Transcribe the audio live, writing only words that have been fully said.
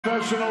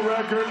Professional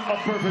record, a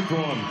perfect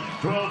one.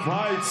 12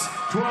 fights,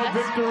 12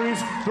 victories,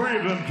 3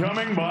 of them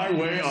coming by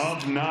way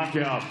of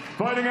knockout.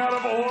 Fighting out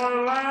of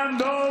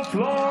Orlando,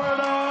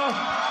 Florida,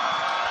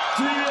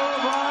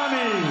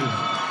 Giovanny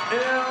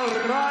El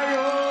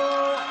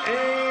Rayo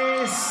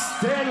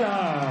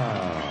Estela.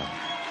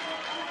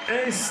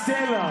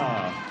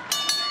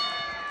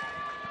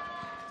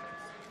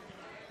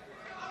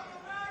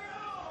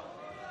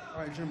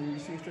 All right, gentlemen, you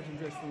see instructions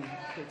dress room.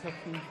 Take tough,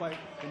 clean fight.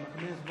 And my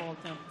commands of all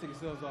the time, take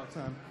yourselves all the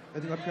time.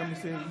 Everything up here, I'm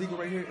saying legal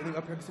right here. Everything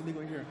up here, I can say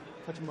legal right here.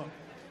 Touch them up.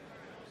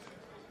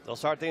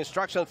 Those are the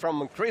instructions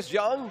from Chris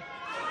Young.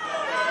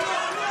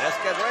 Let's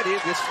get ready.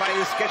 This fight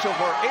is scheduled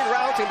for 8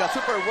 rounds in the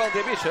super well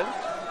division.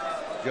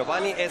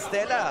 Giovanny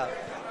Estela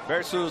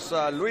versus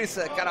Luis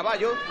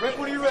Caraballo.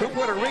 Two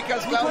Puerto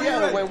Ricans,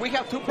 Claudia. When we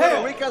have 2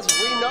 Puerto Ricans,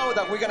 we know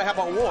that we're going to have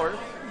a war.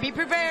 Be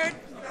prepared.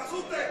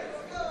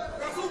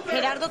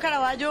 Gerardo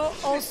Caraballo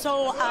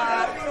also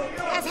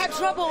has had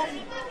trouble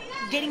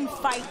getting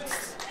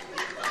fights.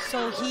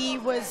 So he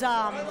was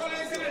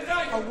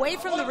away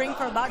from the ring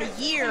for about a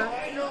year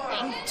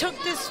and took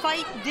this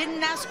fight,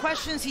 didn't ask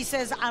questions. He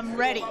says, I'm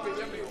ready.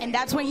 And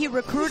that's when he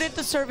recruited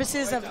the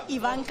services of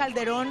Ivan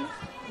Calderon,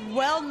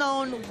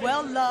 well-known,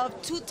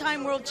 well-loved,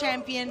 2-time world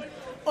champion,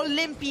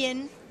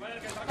 Olympian,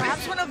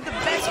 perhaps one of the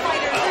best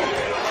fighters.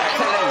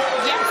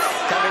 Yes.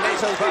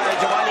 Combinations by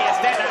Giovanny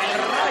Estela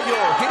and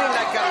Rayo, hitting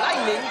like a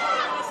lightning.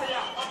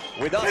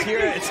 With us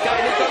here, it's Guy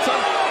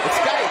Nicholson. It's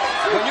Guy.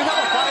 When you have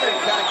a fighter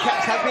that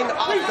has been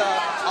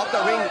off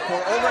the ring for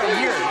over a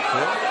year,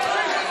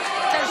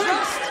 there's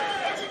rust.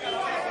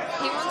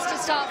 He wants to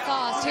start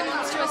fast. He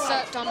wants to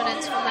assert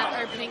dominance from that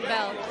opening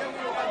bell.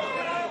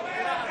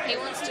 He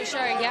wants to show,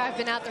 yeah, I've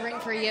been out the ring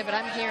for a year, but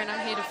I'm here and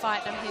I'm here to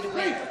fight. I'm here to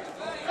win.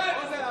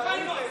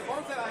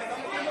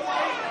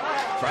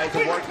 Trying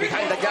to work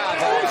behind the jab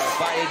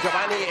by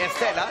Giovanny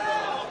Estela.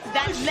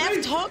 That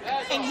left hook,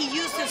 and he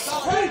used his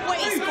whole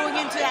waist going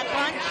into that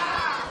punch.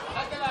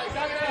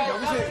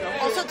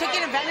 Also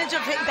taking advantage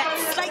of that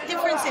slight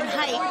difference in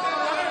height.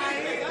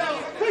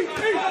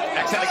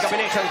 Excellent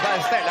combinations by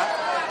Estela.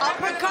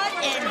 Uppercut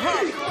and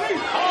hook.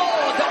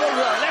 Oh, double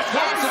left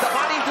hook to the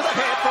body, to the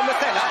head from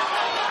Estela.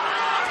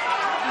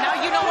 Now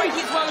you know why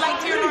he's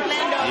well-liked here in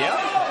Orlando.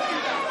 Yeah.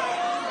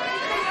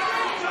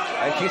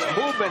 And his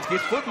movement,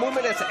 his foot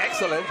movement is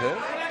excellent.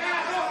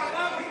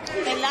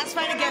 The last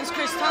fight against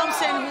Chris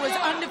Thompson, who was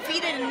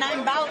undefeated in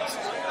 9 bouts,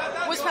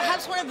 was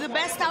perhaps one of the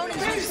best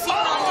outings we've seen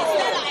on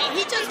Estela. And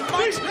he just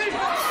punched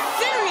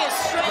serious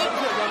straight.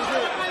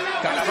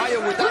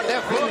 Caraballo with that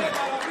left hook.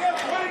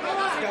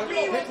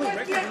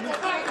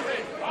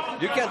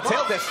 You can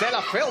tell that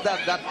Estela felt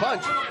that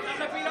punch.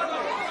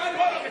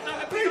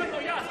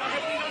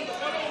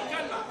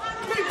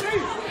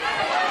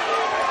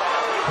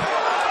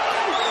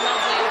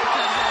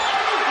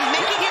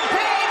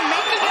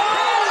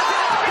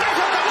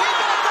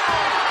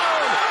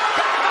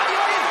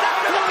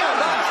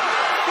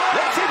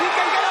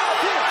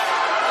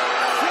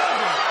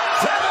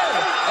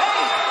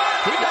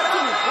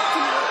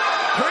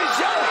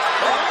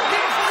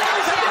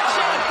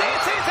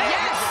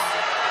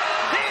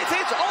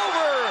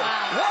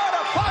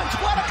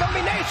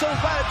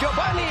 By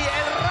Giovanny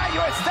El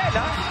Rayo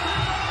Estela.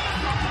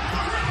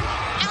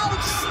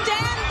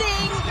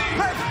 Outstanding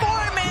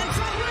performance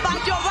by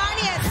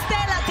Giovanny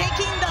Estela,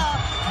 taking the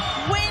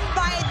win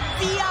by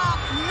via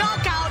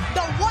knockout.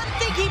 The one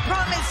thing he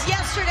promised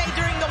yesterday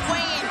during the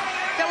weigh-in,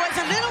 there was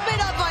a little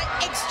bit of an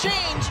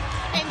exchange,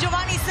 and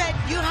Giovanny said,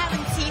 you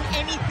haven't seen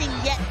anything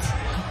yet.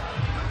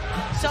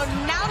 So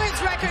now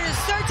his record is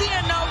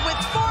 13-0 with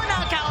 4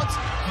 knockouts.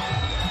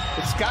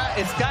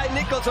 It's Guy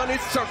Nicholson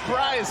is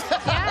surprised.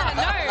 Yeah,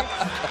 no.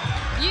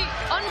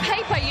 On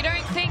paper, you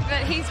don't think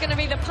that he's going to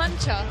be the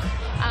puncher.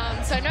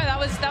 So no, that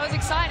was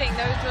exciting.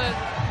 Those were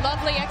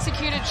lovely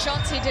executed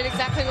shots. He did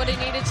exactly what he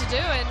needed to do,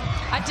 and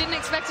I didn't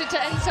expect it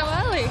to end so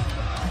early.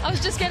 I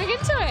was just getting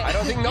into it. I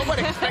don't think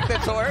nobody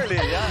expected so early.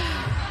 Yeah.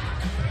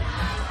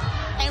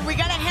 And we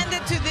gotta hand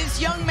it to this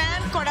young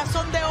man,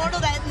 Corazón de Oro.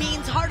 That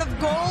means heart of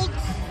gold,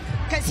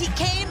 because he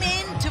came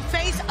in to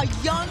face a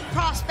young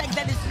prospect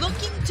that is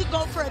looking to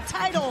go for a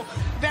title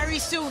very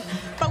soon.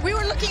 But we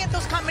were looking at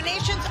those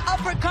combinations,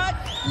 uppercut,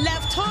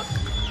 left hook,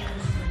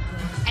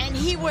 and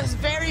he was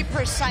very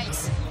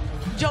precise.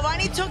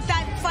 Giovanny took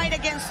that fight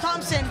against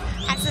Thompson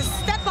as a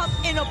step up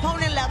in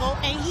opponent level,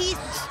 and he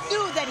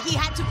knew that he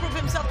had to prove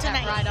himself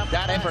tonight.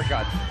 That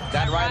uppercut,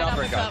 that right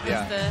uppercut,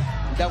 yeah.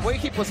 The way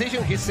he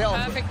positioned himself.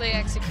 Perfectly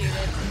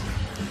executed.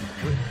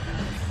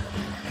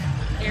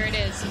 Here it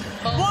is.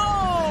 Boom.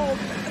 Whoa!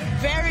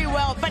 Very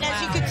well, but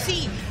as you could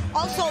see,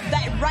 also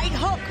that right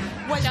hook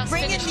was just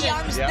bringing the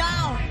arms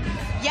down.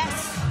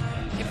 Yes.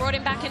 It brought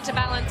him back into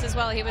balance as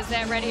well. He was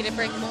there ready to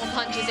bring more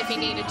punches if he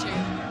needed to.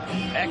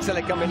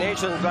 Excellent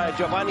combinations by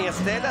Giovanny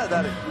Estela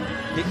that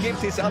he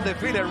keeps his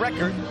undefeated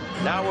record.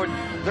 Now with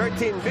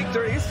 13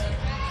 victories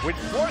with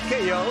 4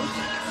 KOs.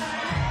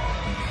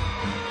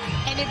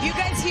 And if you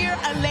guys hear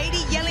a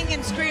lady yelling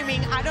and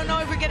screaming, I don't know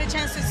if we get a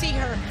chance to see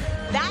her.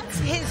 That's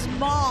his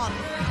mom,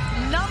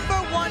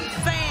 #1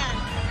 fan.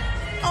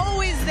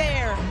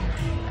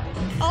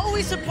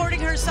 always supporting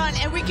her son,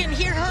 and we can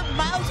hear her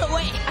miles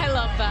away. I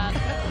love that.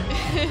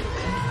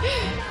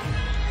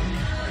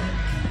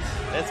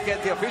 Let's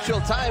get the official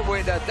time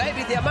with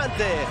David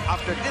Diamante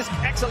after this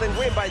excellent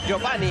win by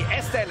Jeovanny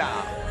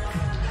Estela.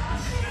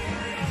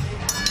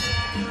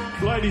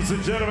 Ladies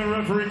and gentlemen,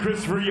 referee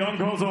Christopher Young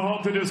calls a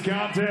halt to this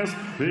contest.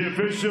 The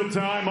official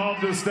time of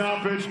the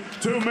stoppage,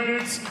 2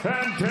 minutes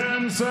and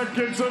 10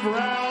 seconds of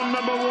round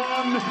number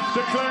 1.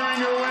 Declaring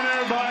your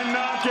winner by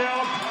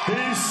knockout,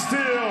 he's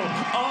still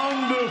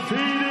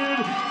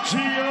undefeated,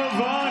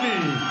 Jeovanny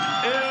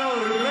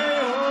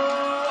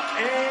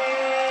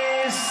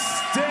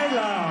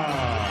Estela.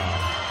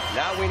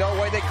 Now we know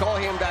why they call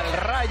him the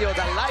Rayo,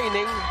 the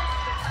Lightning.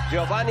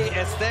 Jeovanny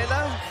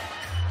Estela.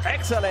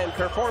 Excellent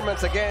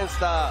performance against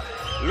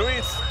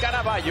Luis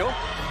Caraballo.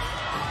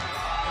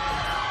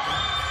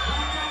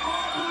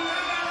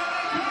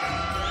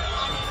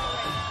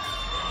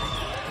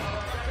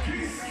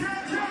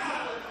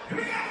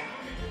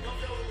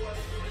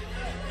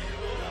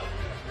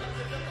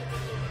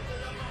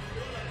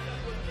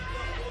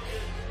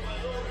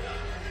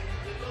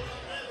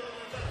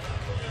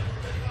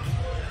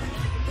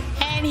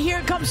 And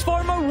here comes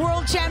former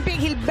world champion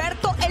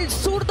Gilberto El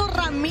Zurdo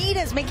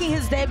Ramirez making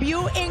his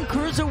debut in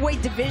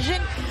cruiserweight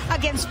division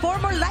against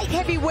former light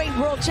heavyweight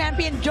world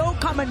champion Joe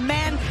Common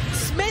Man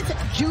Smith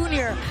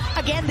Jr.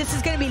 Again, this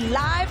is going to be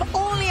live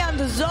only on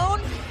the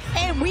Zone,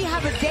 and we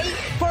have a date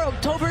for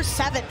October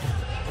 7th.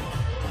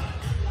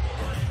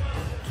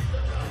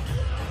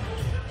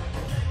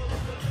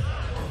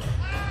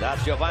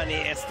 That's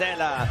Jeovanny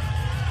Estela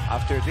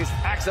after this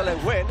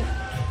excellent win.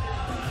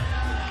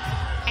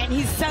 And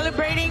he's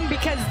celebrating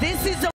because this is a